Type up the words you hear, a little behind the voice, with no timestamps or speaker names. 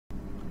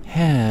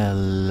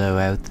Hello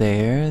out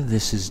there,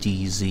 this is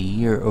DZ,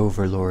 your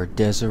overlord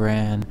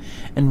Deseran,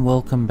 and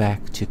welcome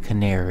back to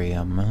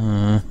Conarium.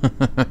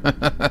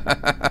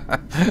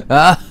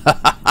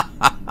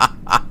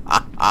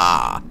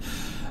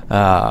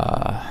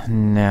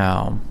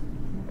 Now,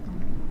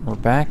 we're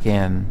back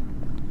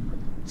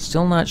in.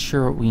 Still not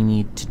sure what we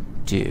need to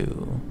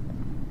do.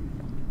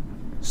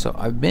 So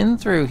I've been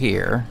through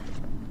here.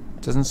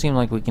 Doesn't seem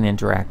like we can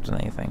interact with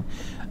anything.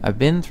 I've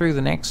been through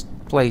the next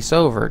place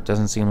over. It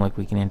doesn't seem like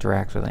we can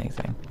interact with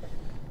anything.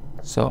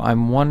 So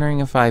I'm wondering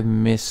if I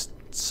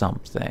missed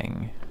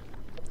something.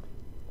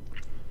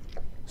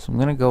 So I'm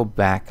gonna go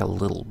back a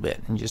little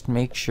bit and just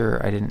make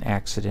sure I didn't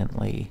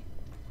accidentally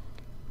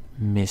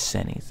miss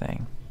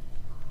anything.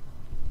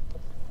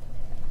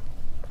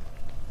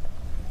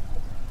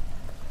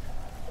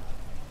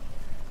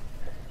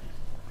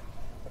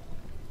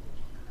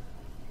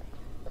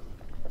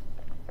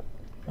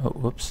 Oh,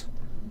 whoops.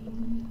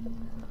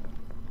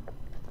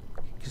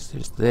 Because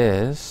there's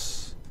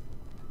this,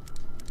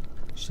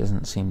 which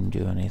doesn't seem to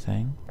do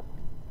anything.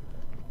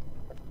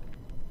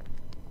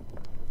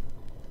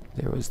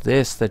 There was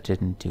this that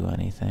didn't do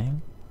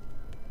anything.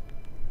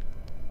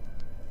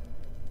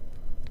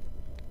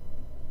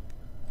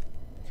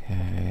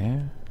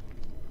 Okay.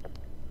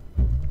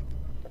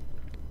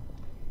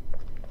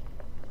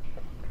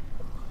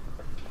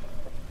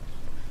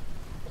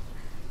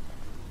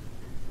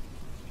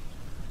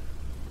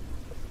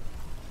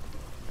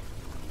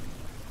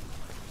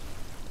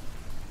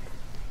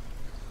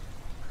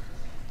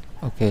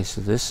 Okay,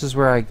 so this is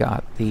where I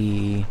got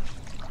the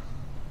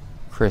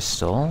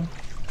crystal.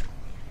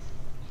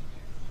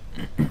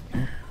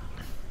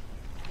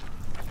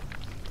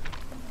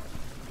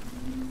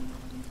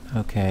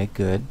 Okay,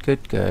 good,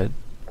 good, good.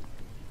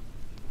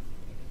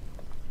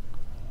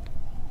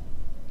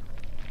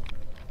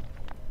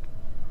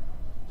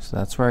 So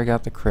that's where I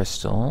got the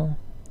crystal.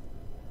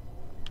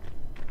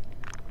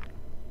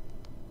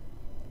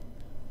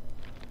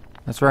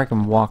 That's where I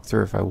can walk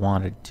through if I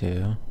wanted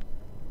to.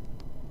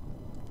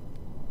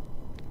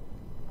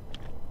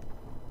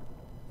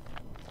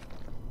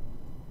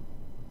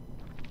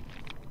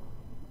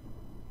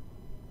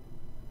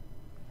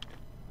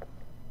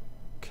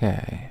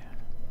 Okay.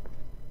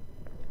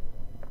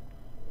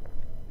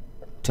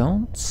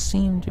 Don't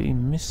seem to be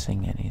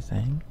missing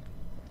anything.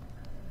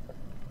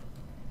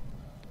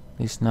 At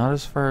least not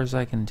as far as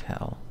I can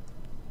tell.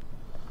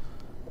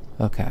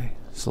 Okay,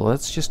 so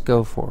let's just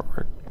go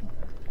forward.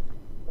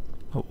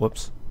 Oh,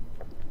 whoops.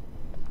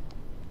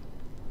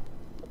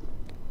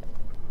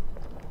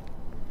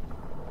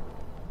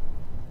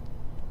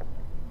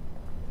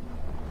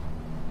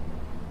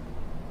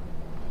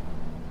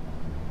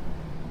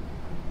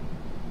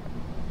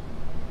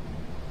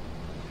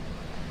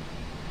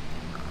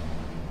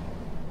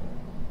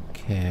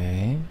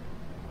 Okay.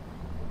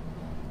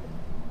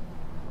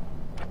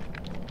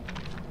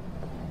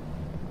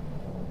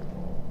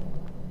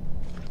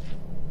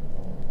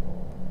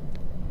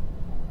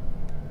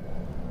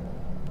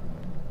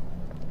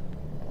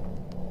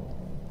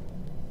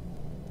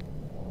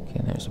 Okay,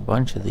 and there's a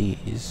bunch of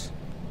these.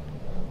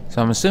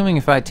 So I'm assuming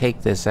if I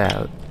take this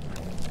out...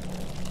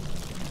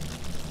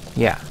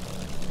 Yeah.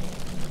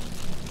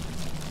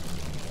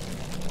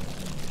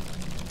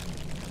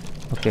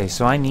 Okay,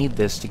 so I need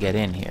this to get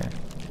in here.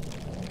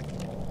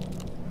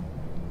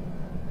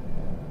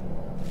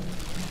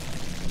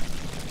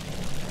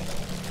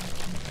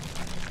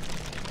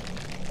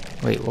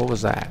 Wait, what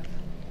was that?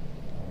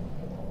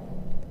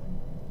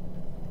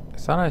 I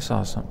thought I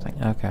saw something.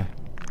 Okay.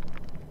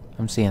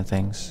 I'm seeing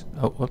things.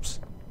 Oh, whoops.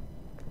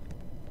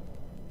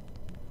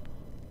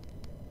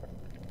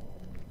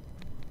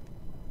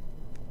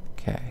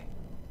 Okay.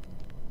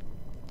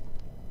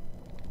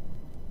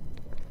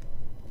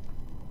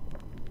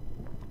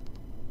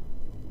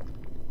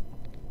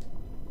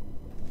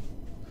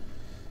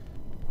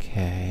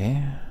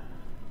 Okay.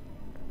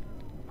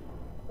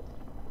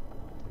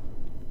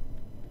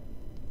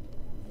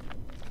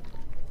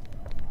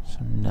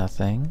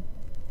 Nothing.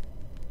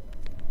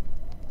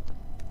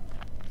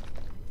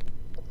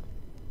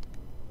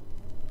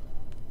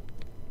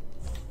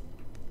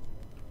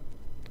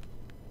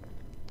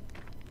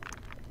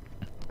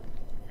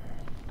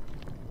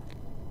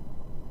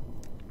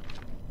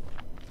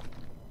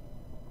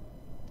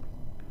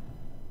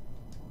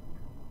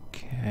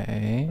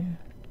 Okay.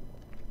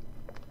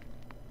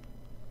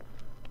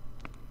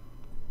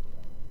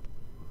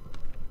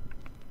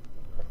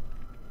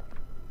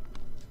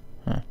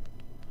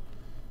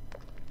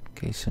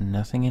 Okay, so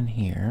nothing in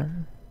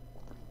here.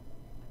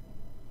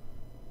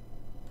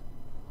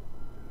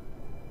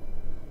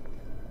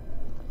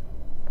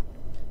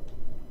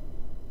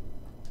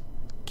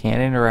 Can't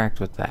interact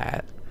with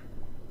that.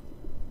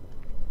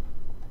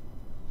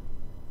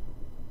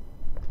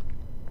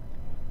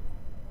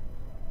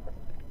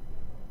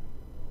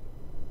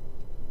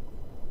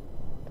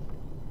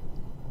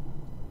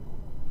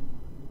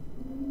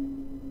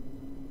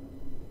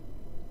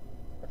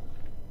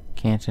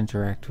 Can't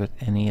interact with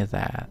any of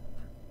that.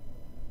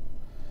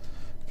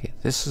 Okay,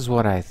 This is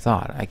what I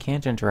thought. I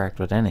can't interact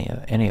with any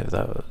of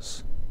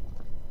those.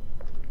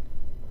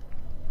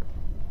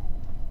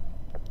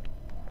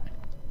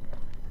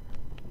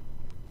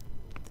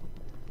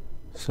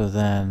 So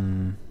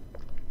then...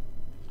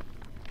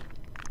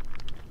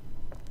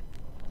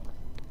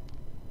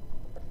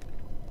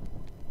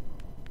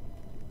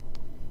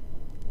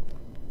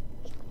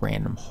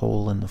 random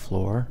hole in the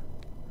floor.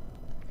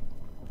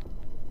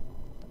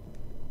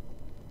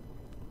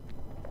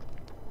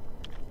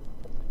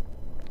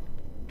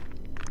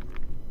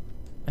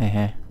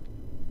 Okay.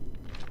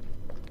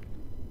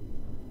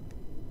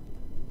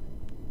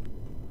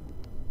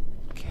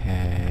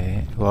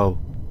 Whoa.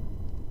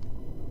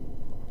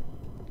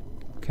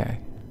 Okay.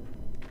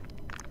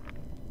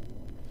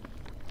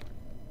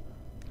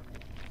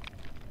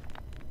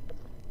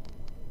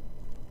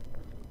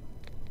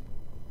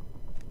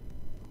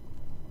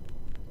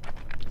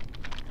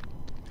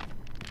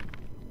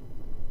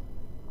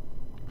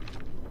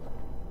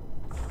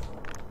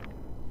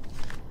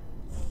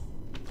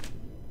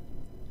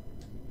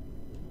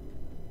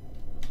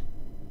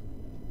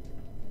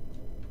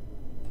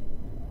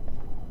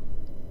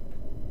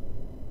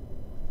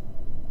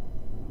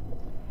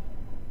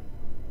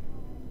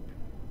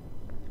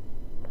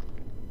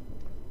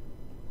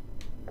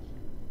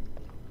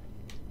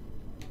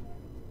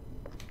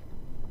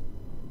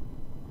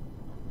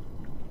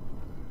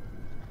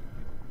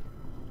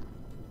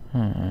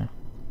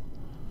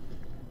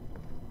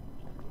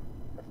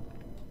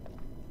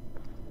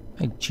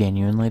 I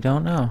genuinely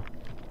don't know.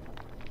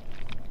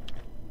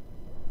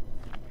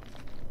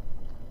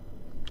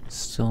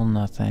 Still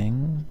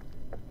nothing.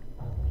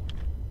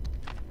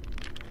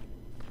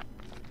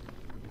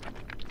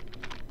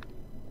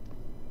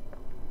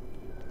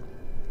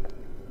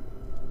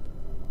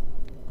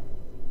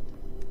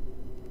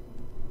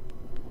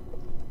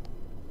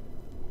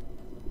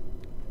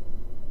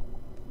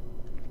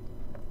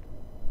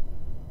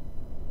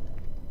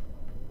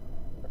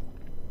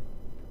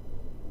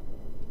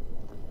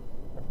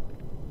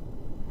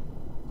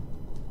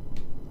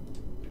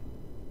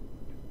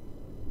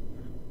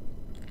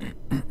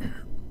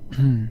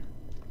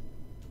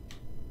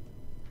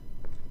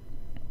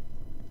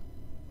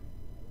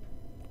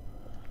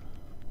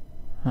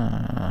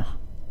 Huh.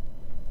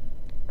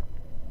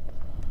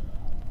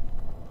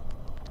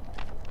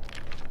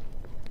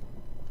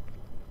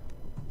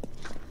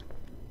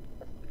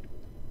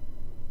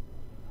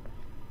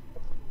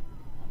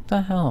 What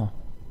the hell?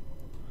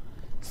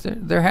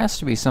 There has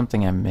to be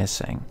something I'm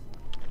missing.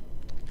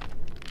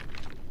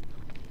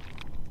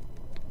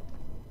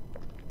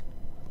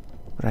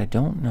 But I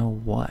don't know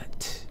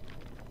what.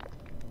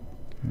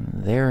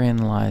 Therein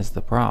lies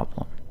the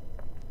problem.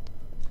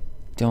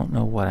 Don't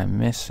know what I'm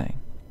missing.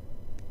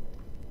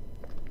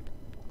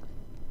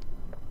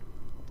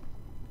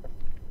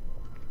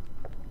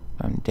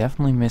 I'm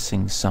definitely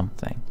missing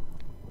something.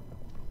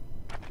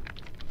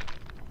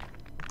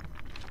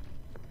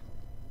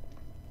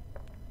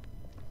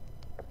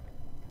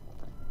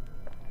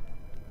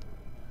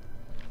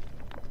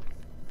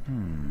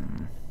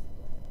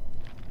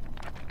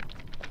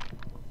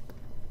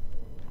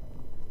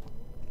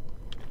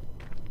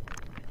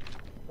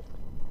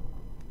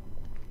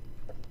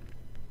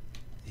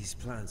 These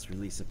plants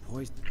release a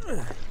poison.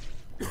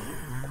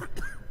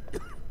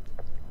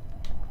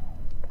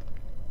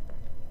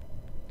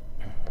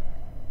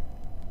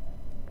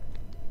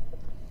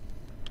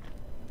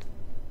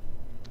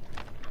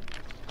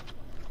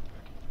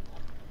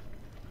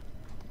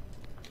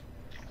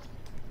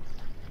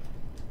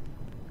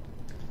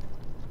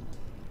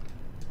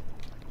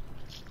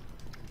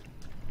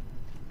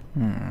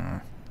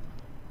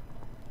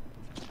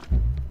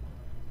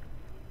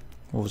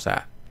 What was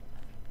that?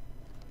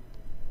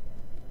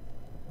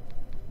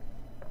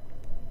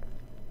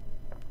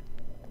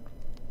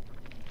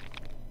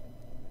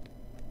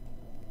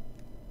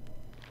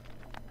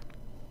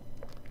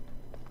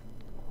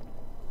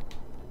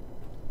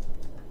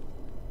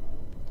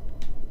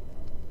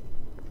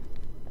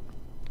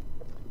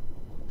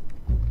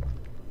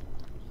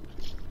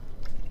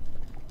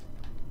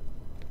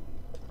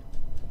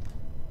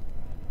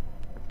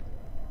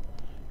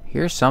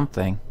 Here's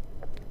something.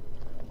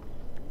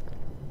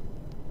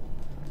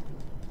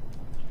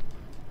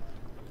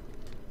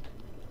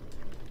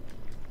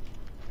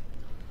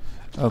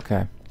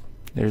 Okay.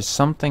 There's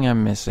something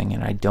I'm missing,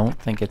 and I don't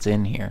think it's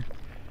in here.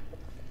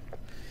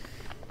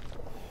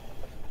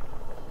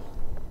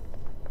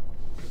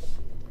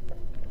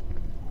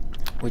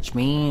 Which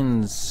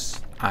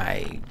means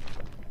I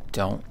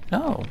don't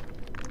know.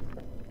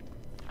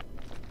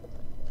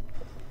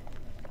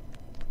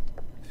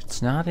 If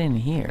it's not in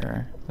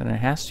here, then it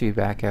has to be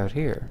back out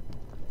here.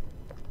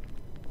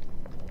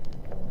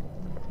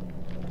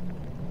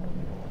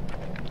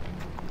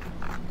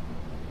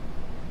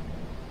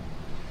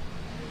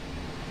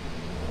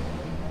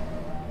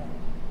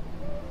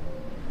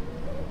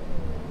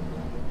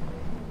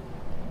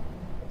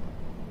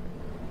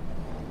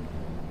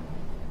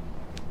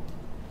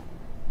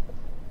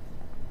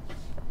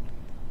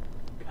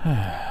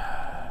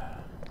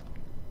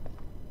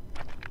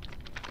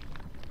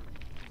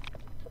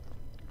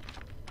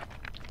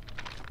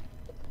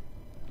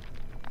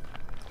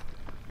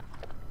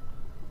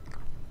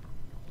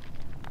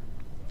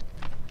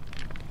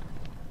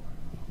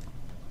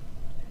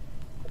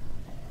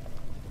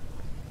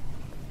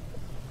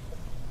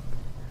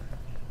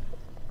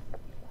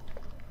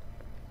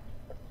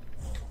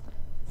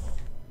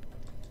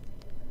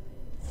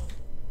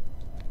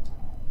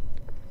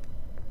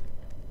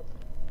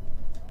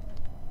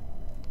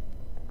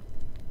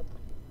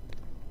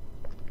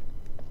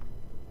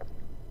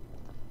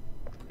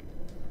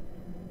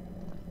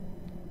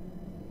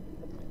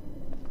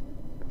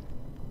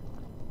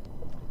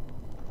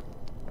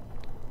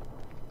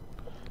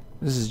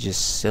 This is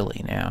just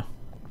silly now.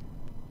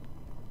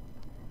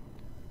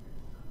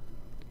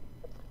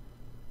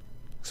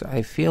 So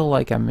I feel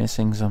like I'm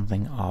missing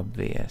something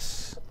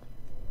obvious.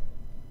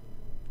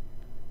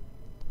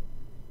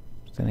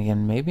 Then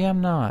again, maybe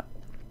I'm not.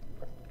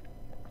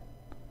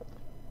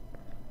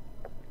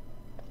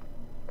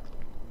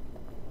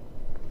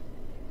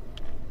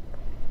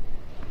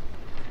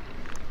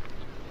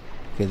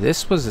 Okay,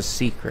 this was a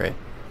secret.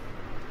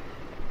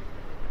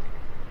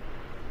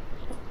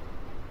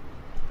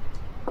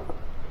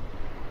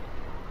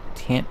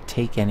 Can't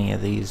take any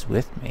of these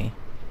with me.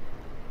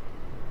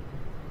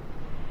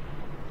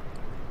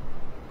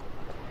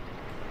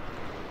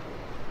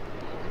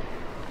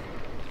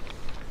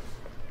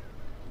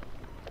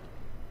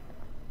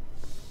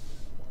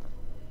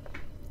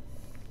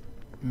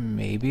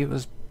 Maybe it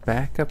was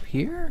back up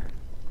here?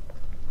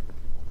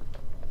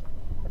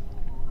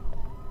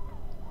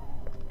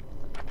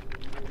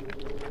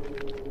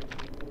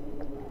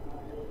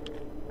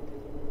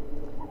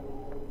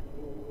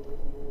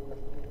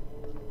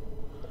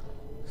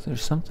 Is there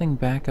something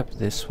back up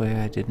this way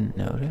I didn't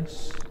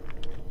notice?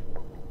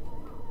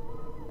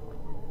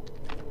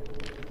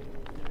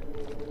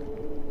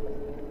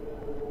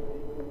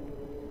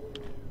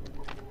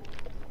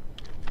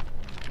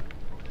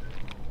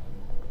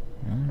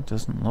 It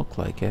doesn't look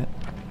like it.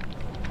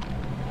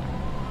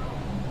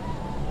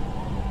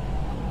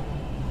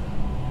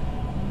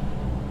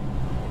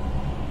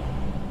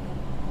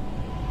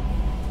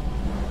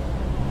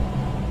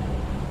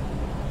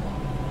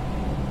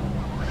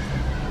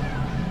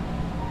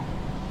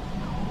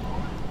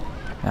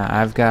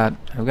 I've got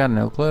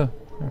no clue.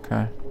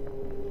 Okay.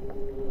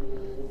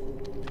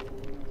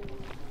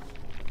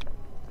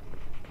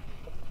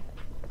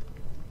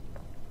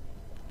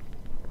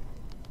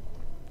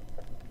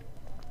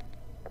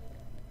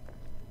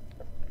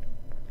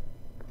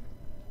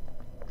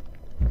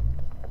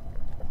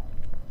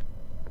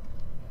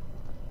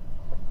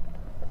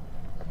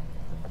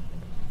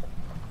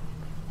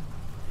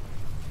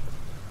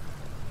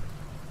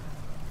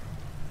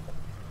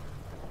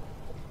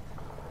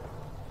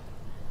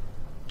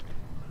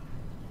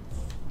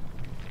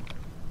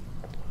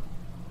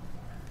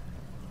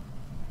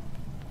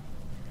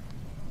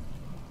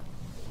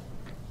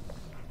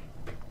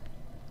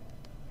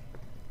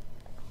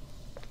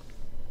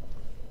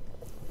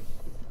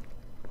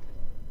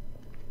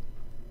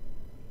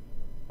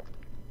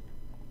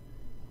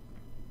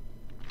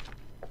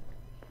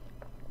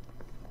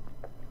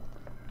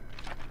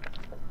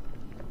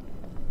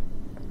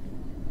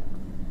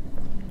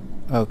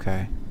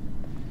 Okay.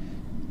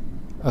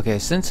 Okay,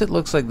 since it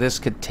looks like this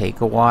could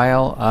take a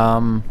while,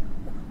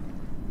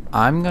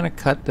 I'm gonna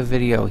cut the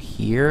video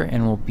here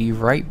and we'll be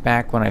right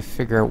back when I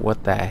figure out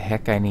what the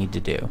heck I need to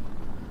do.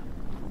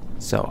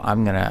 So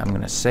I'm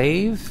gonna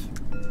save,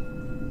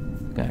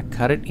 I'm gonna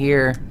cut it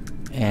here,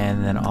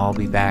 and then I'll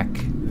be back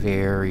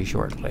very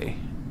shortly.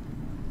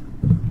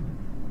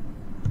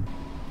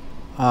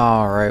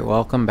 Alright,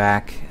 welcome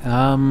back.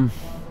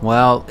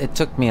 Well, it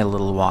took me a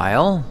little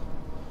while.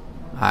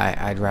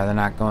 I'd rather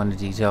not go into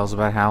details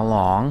about how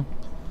long,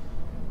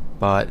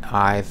 but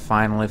I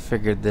finally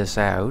figured this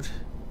out.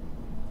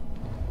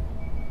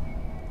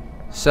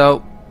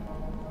 So,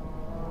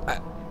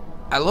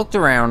 I looked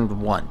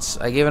around once.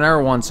 I gave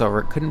another once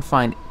over. Couldn't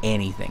find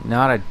anything.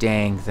 Not a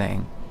dang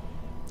thing.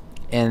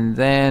 And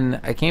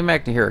then I came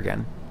back to here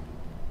again.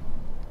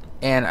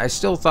 And I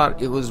still thought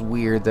it was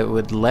weird that it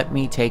would let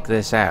me take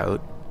this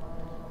out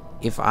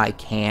if I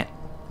can't,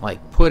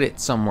 like, put it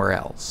somewhere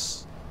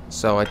else.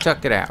 So I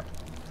took it out.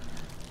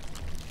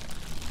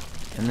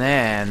 And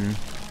then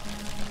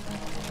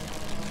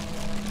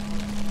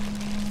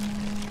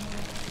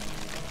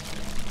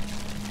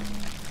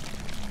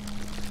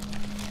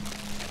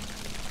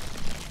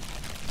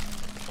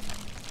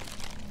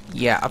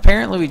yeah,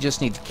 apparently we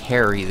just need to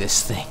carry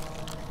this thing.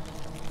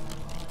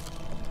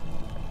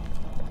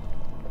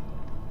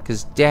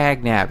 Because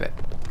dagnabbit.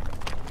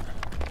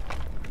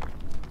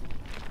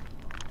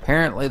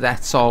 Apparently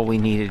that's all we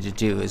needed to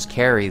do is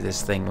carry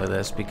this thing with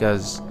us,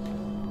 because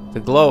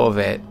the glow of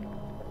it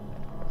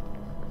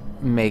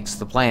makes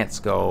the plants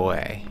go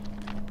away.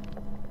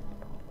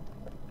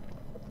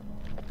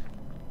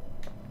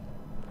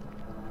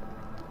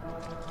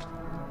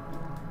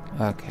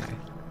 Okay.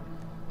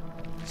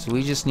 So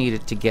we just need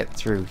it to get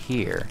through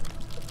here.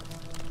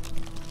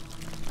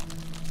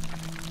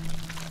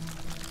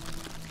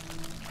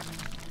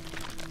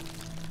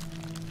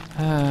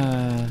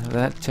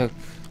 That took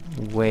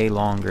way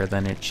longer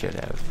than it should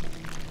have.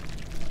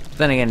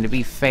 Then again, to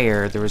be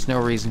fair, there was no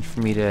reason for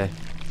me to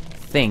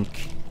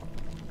think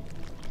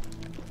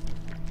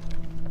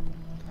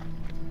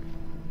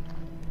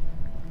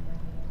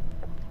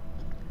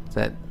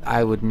that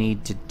I would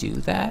need to do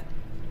that.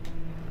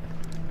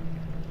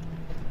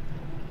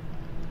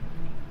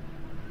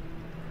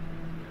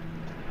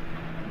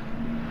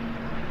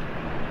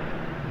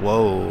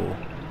 Whoa.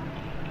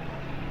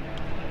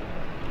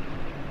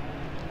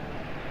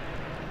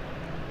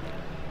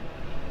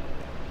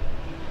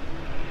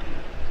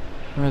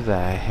 Where the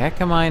heck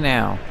am I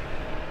now?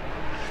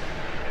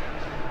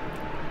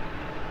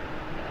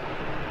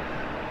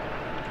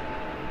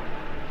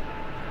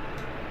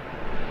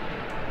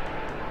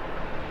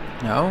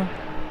 No?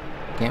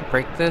 Can't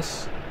break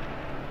this?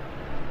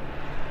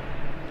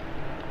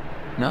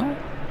 No?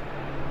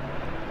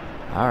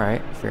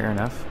 Alright, fair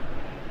enough.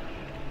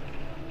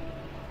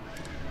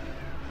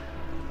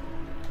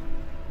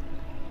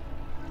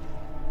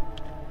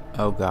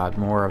 Oh god,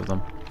 more of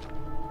them.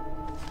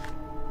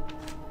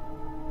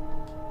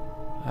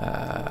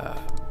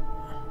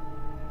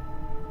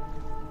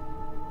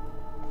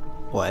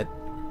 What?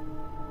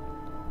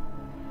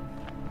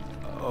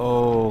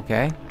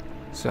 Okay.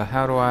 So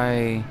how do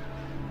I...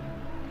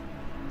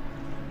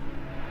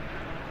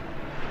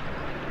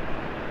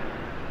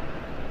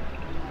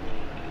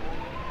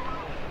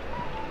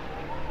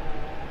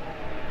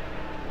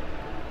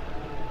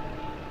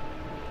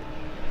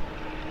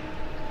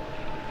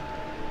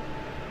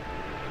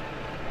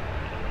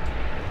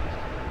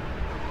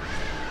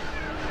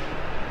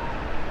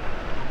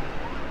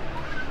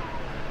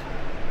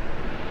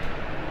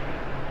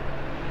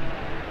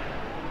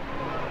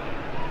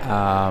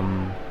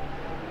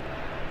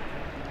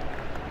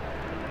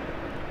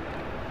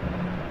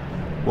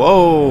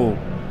 Whoa!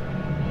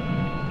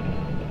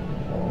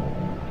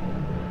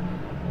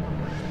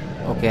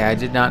 Okay, I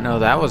did not know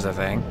that was a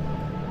thing.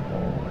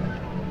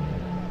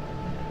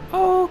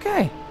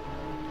 Okay.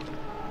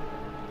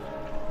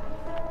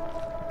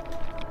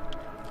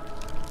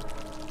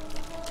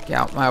 Get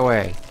out my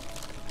way.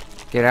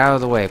 Get out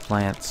of the way,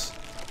 plants.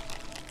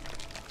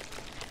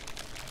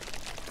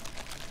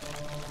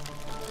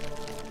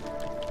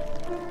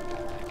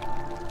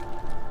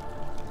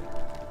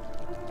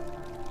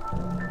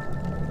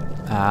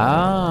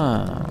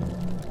 Ah.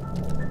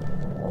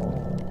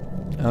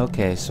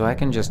 Okay, so I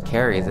can just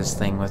carry this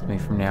thing with me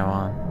from now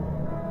on.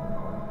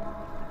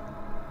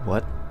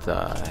 What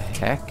the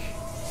heck?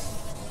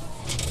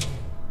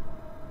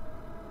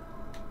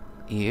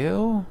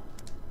 Ew?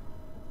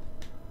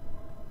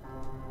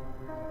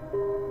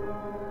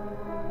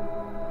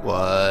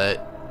 What?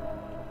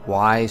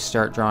 Why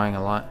start drawing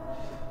a line?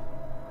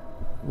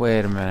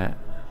 Wait a minute.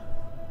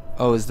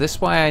 Oh, is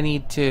this why I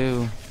need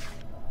to...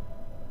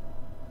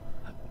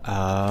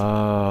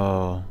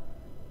 Oh.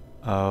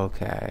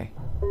 Okay.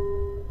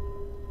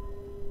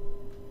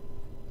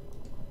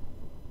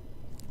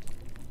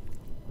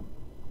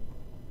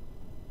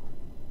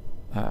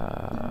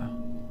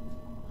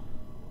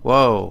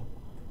 Whoa.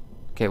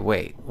 Okay,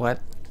 wait. What?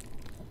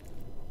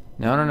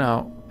 No, no,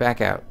 no.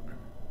 Back out.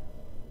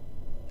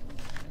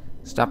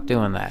 Stop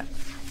doing that.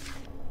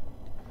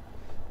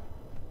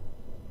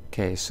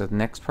 Okay, so the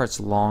next part's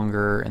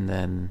longer and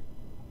then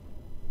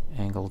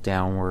angle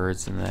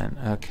downwards and then...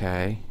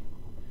 Okay.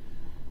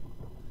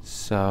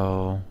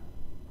 So...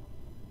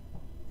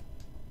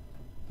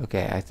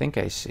 Okay, I think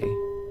I see.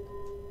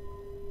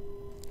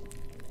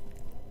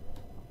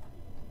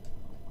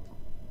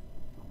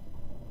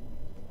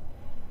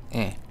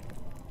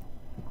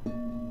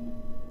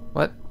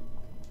 What?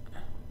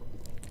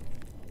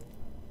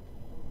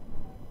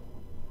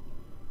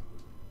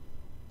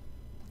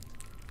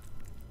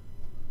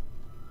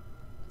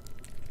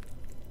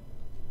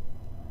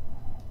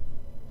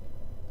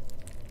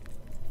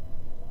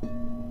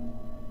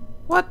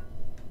 What?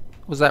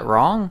 Was that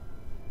wrong?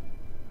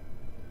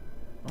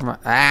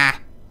 Ah!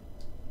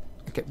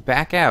 Okay,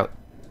 back out.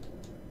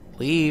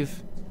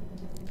 Leave.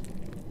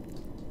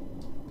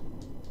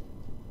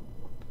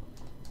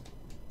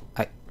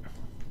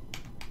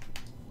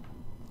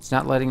 It's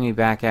not letting me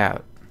back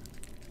out.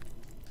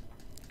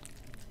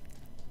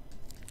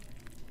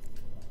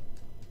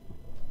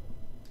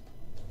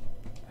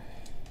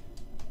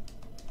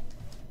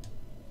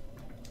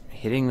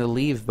 Hitting the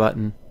leave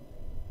button.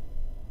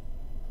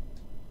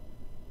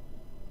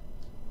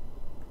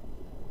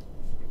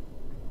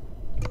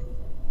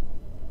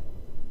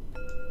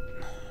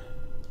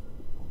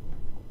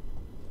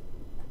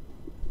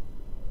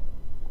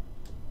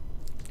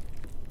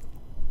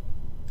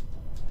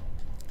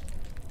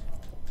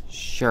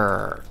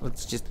 Sure,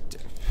 let's just...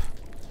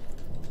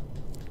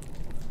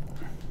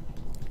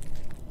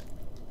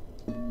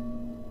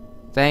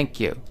 Thank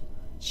you.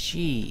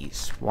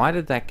 Jeez, why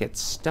did that get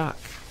stuck?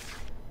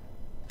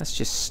 That's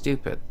just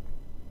stupid.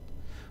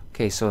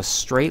 Okay, so a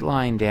straight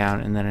line down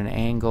and then an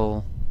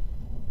angle.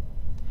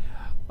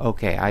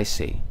 Okay, I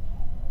see.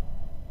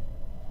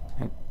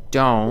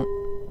 Don't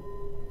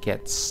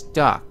get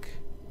stuck.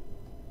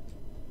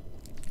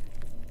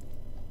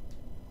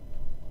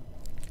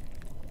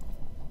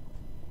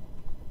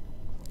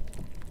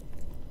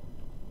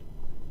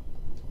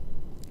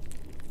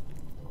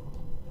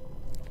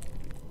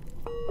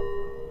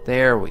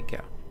 There we go.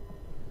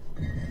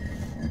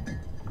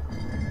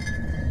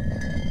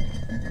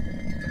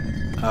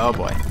 Oh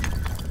boy.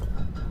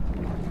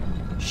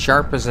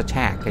 Sharp as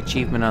attack.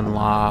 Achievement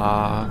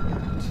unlocked.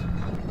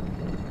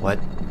 What?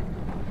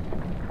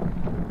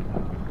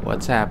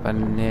 What's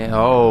happening?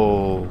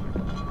 Oh.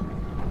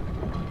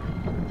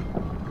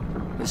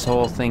 This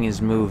whole thing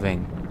is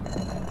moving.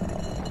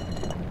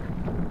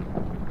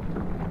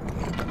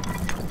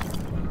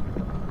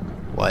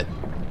 What?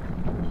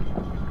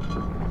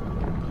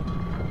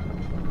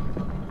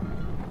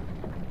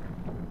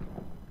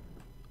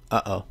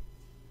 Uh-oh.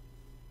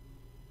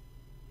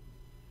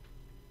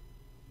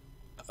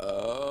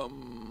 Uh-oh.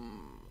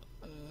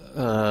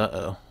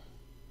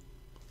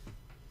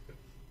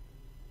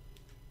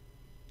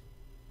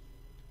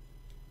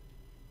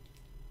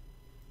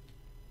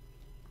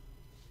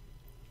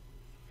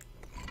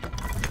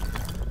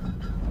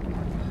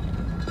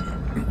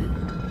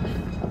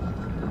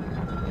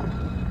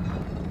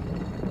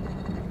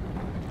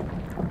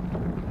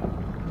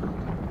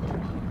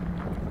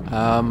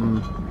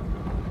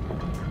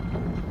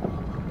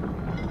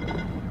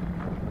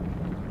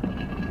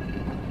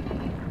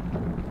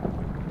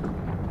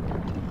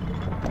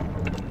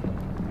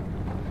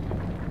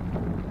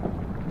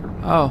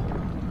 Oh.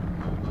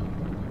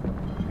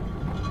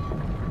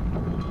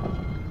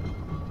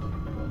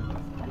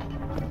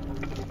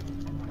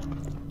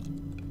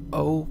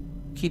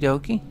 Okie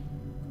dokie.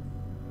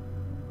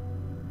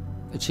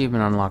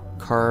 Achievement unlocked.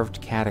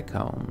 Carved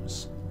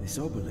catacombs. This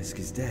obelisk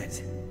is dead.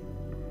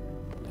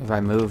 If I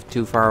move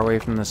too far away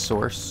from the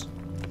source,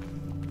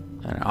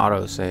 and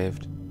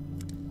auto-saved.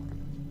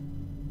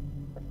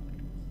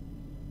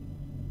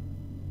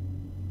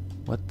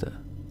 What the?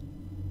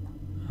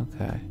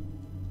 Okay.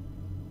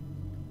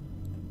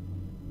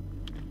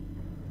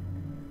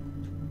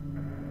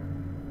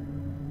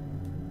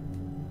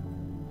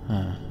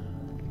 Huh.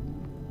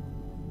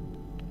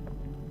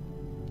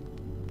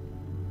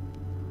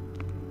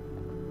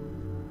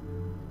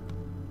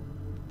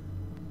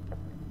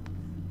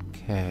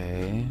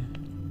 Okay.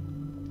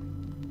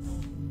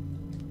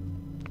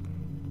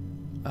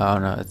 Oh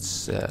no,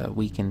 it's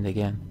weakened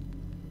again.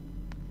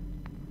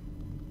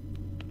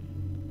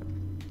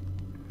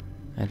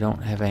 I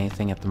don't have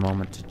anything at the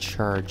moment to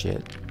charge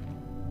it.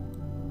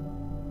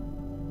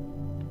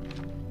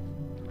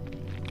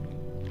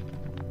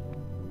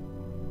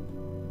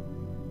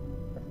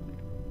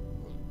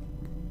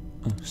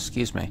 Oh,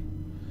 excuse me.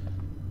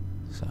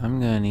 So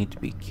I'm gonna need to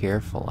be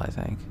careful, I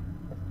think.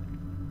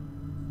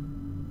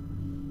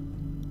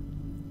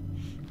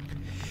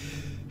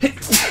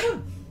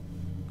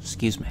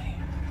 Excuse me.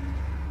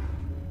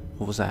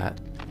 What was that?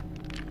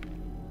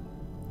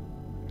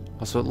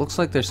 Also, it looks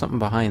like there's something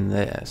behind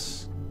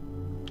this.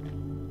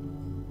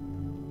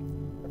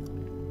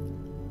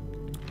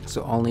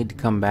 So I'll need to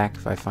come back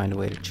if I find a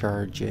way to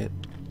charge it.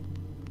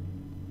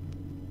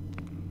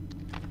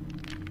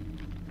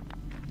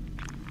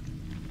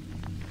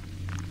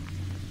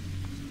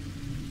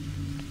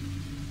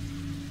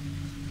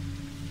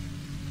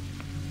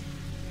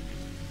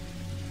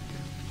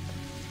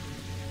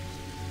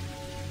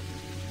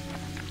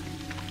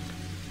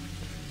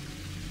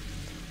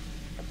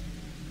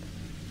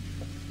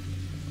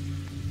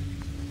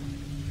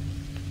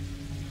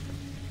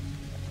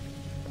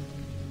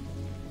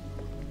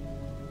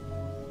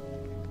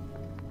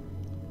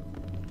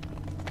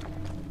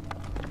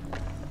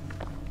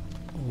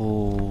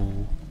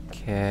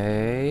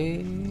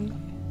 Okay.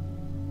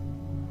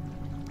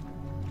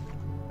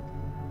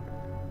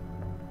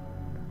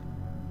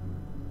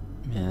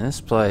 Man,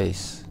 this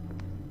place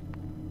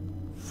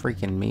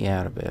freaking me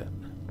out a bit.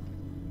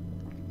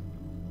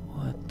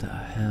 What the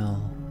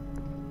hell?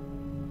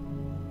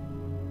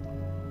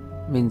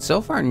 I mean,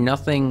 so far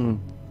nothing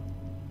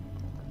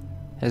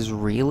has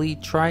really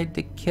tried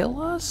to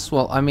kill us?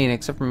 Well, I mean,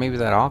 except for maybe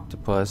that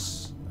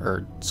octopus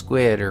or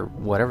squid or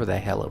whatever the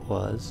hell it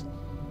was.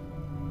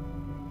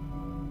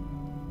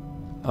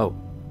 Oh.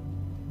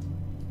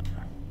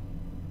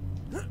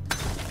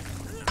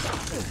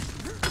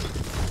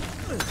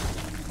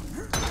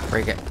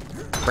 Break it.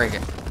 Break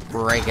it.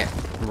 Break it.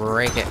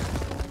 Break it.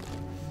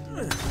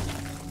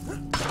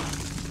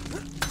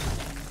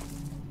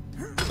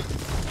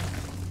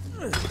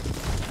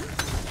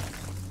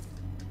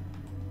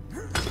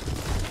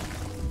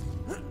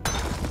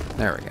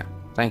 There we go.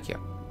 Thank you.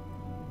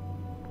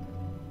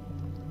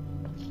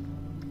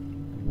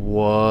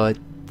 What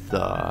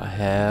the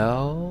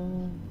hell?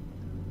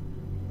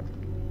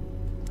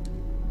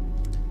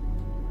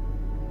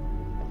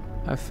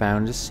 I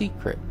found a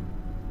secret.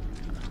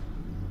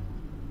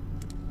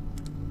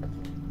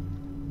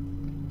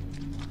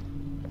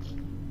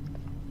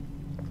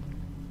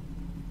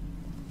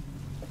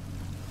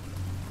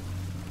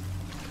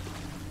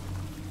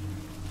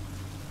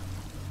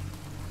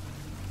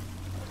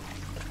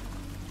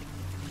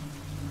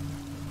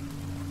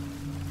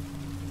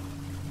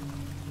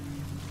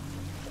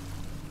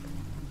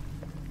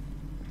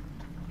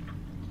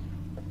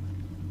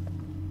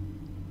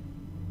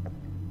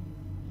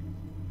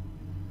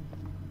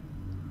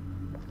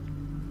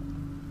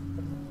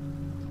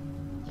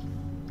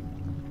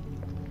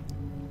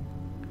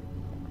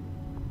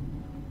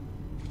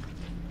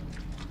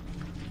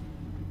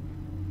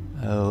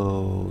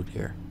 Oh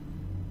dear.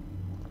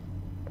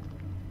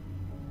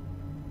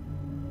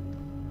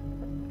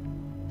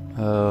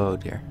 Oh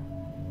dear.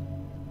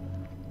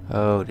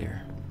 Oh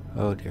dear.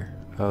 Oh dear.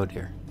 Oh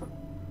dear.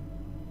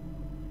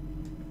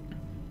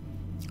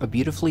 A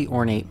beautifully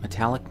ornate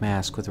metallic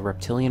mask with a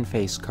reptilian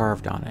face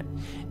carved on it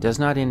does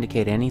not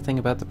indicate anything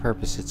about the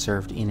purpose it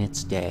served in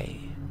its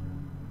day.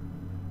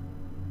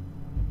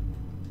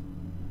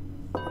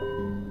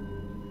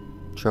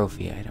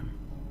 Trophy item.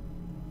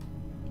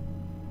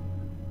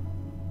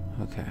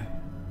 Okay.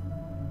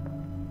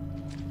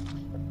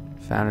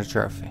 Found a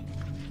trophy.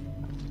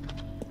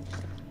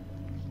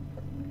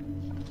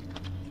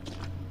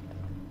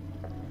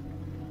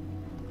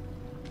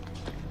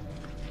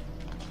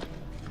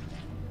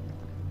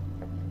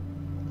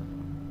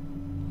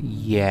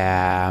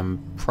 Yeah,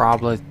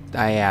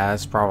 yeah,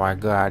 that's probably a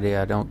good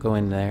idea. Don't go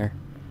in there.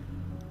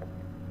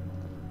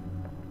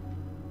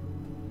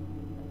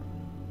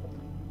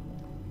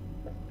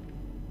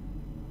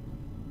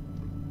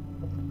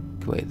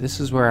 Wait, this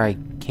is where I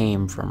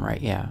came from,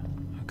 right? Yeah.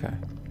 Okay.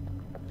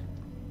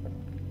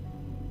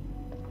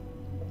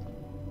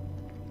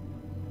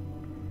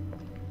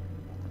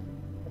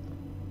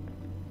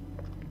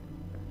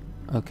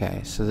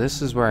 Okay, so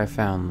this is where I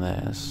found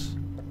this.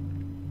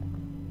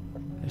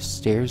 There's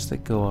stairs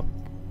that go up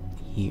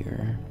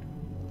here.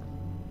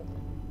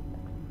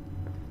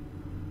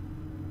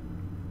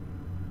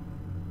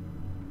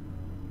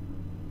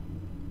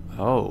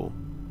 Oh.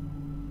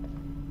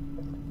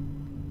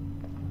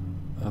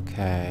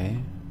 Okay.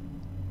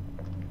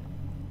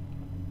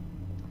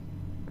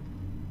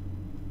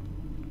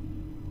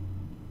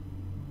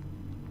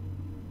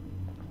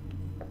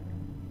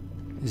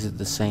 Is it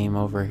the same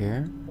over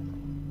here?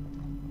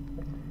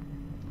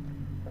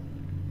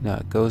 No,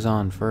 it goes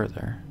on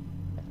further.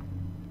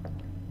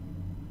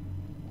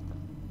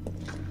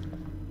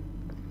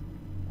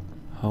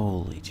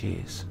 Holy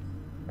jeez.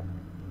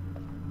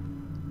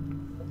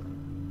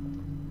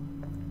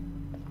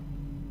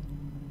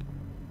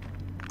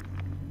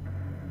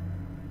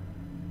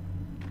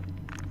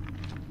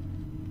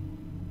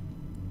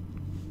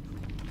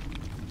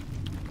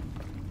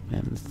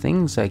 And the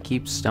things I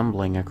keep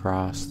stumbling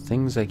across,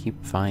 things I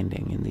keep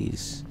finding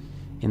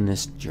in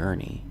this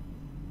journey.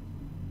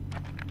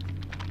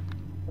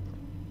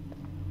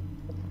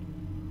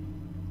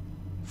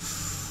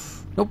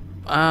 Nope,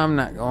 I'm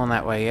not going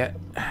that way yet.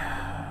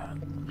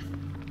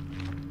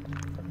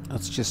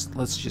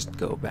 Let's just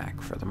go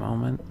back for the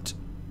moment.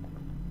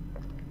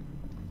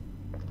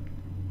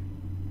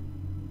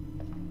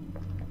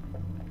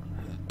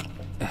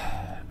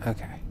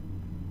 Okay.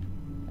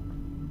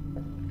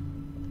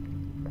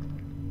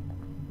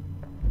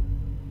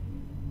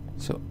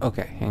 So,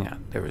 okay, hang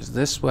on. There was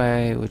this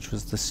way, which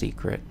was the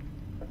secret.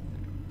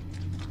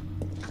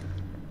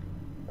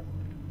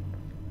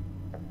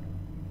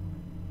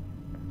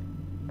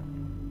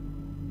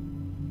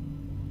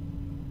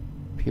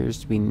 Appears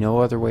to be no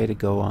other way to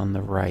go on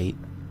the right.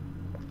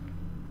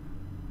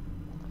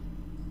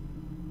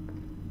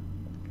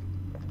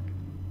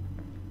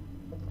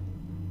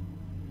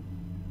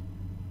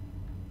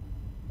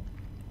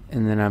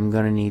 And then I'm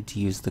gonna need to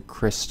use the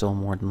crystal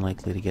more than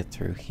likely to get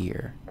through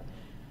here.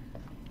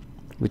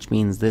 Which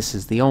means this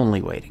is the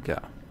only way to go.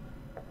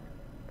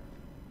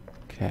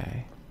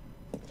 Okay.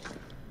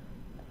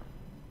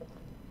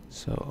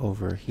 So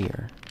over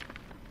here.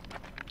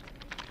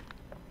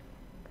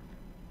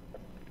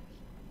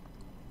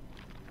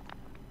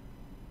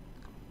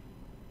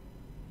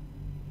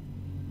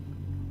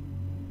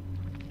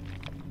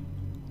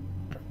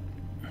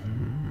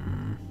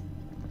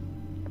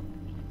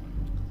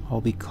 I'll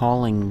be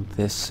calling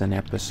this an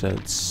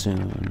episode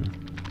soon.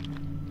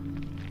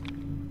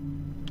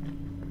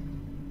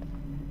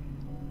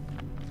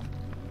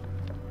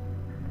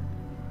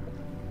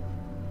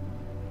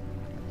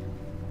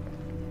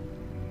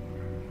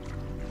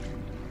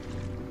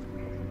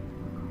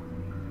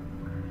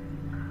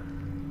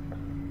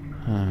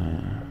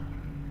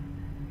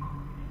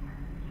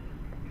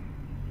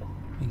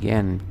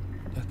 Again,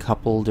 a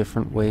couple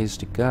different ways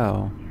to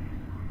go.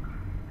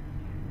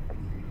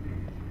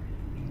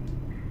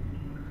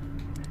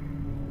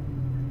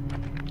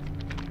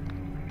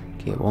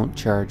 Okay, it won't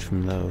charge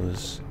from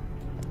those.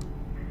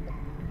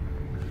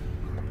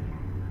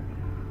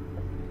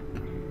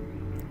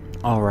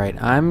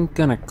 Alright, I'm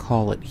gonna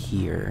call it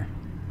here.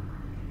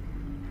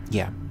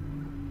 Yeah.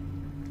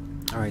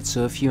 Alright,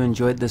 so if you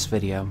enjoyed this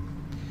video,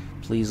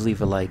 please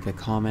leave a like, a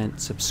comment,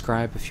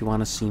 subscribe if you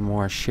want to see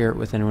more, share it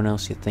with anyone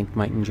else you think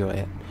might enjoy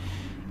it.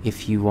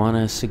 If you want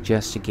to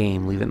suggest a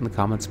game, leave it in the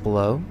comments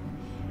below.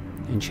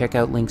 And check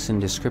out links in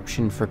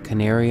description for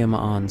Conarium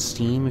on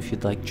Steam if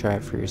you'd like to try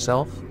it for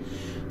yourself.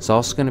 There's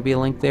also going to be a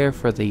link there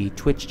for the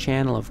Twitch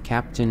channel of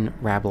Captain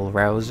Rabble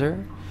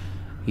Rouser.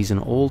 He's an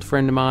old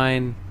friend of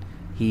mine.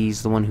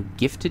 He's the one who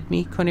gifted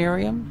me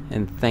Conarium,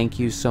 and thank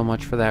you so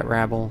much for that,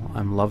 Rabble.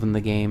 I'm loving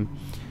the game.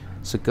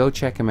 So go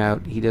check him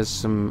out. He does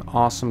some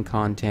awesome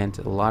content,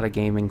 a lot of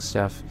gaming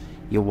stuff.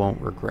 You won't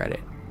regret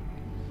it.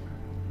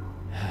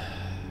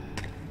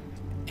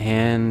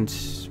 And,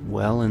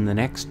 well, in the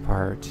next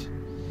part,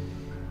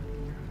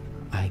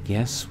 I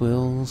guess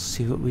we'll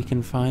see what we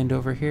can find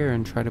over here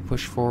and try to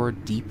push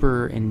forward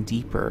deeper and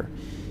deeper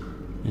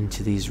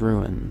into these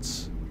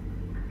ruins.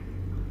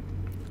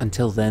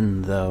 Until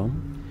then, though,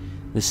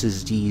 this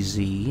is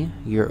DZ,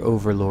 your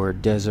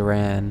overlord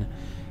Dezeran.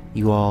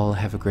 You all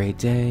have a great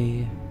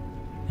day.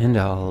 And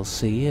I'll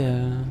see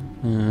ya.